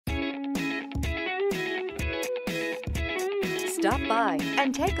Stop by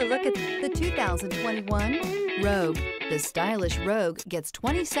and take a look at the 2021 Rogue. The stylish Rogue gets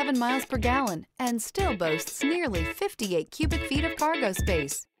 27 miles per gallon and still boasts nearly 58 cubic feet of cargo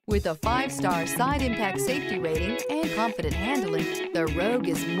space. With a 5-star side impact safety rating and confident handling, the Rogue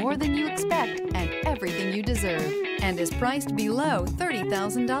is more than you expect and everything you deserve, and is priced below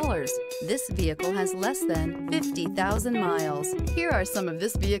 $30,000. This vehicle has less than 50,000 miles. Here are some of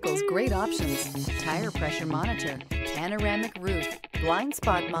this vehicle's great options: tire pressure monitor, panoramic roof, blind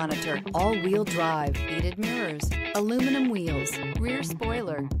spot monitor, all-wheel drive, heated mirrors, aluminum wheels, rear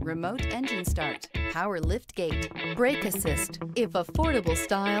spoiler, remote engine start, power lift gate, brake assist. If affordable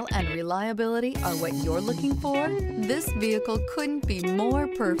style and reliability are what you're looking for, this vehicle couldn't be more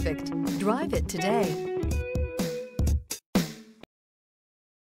perfect. Drive it today.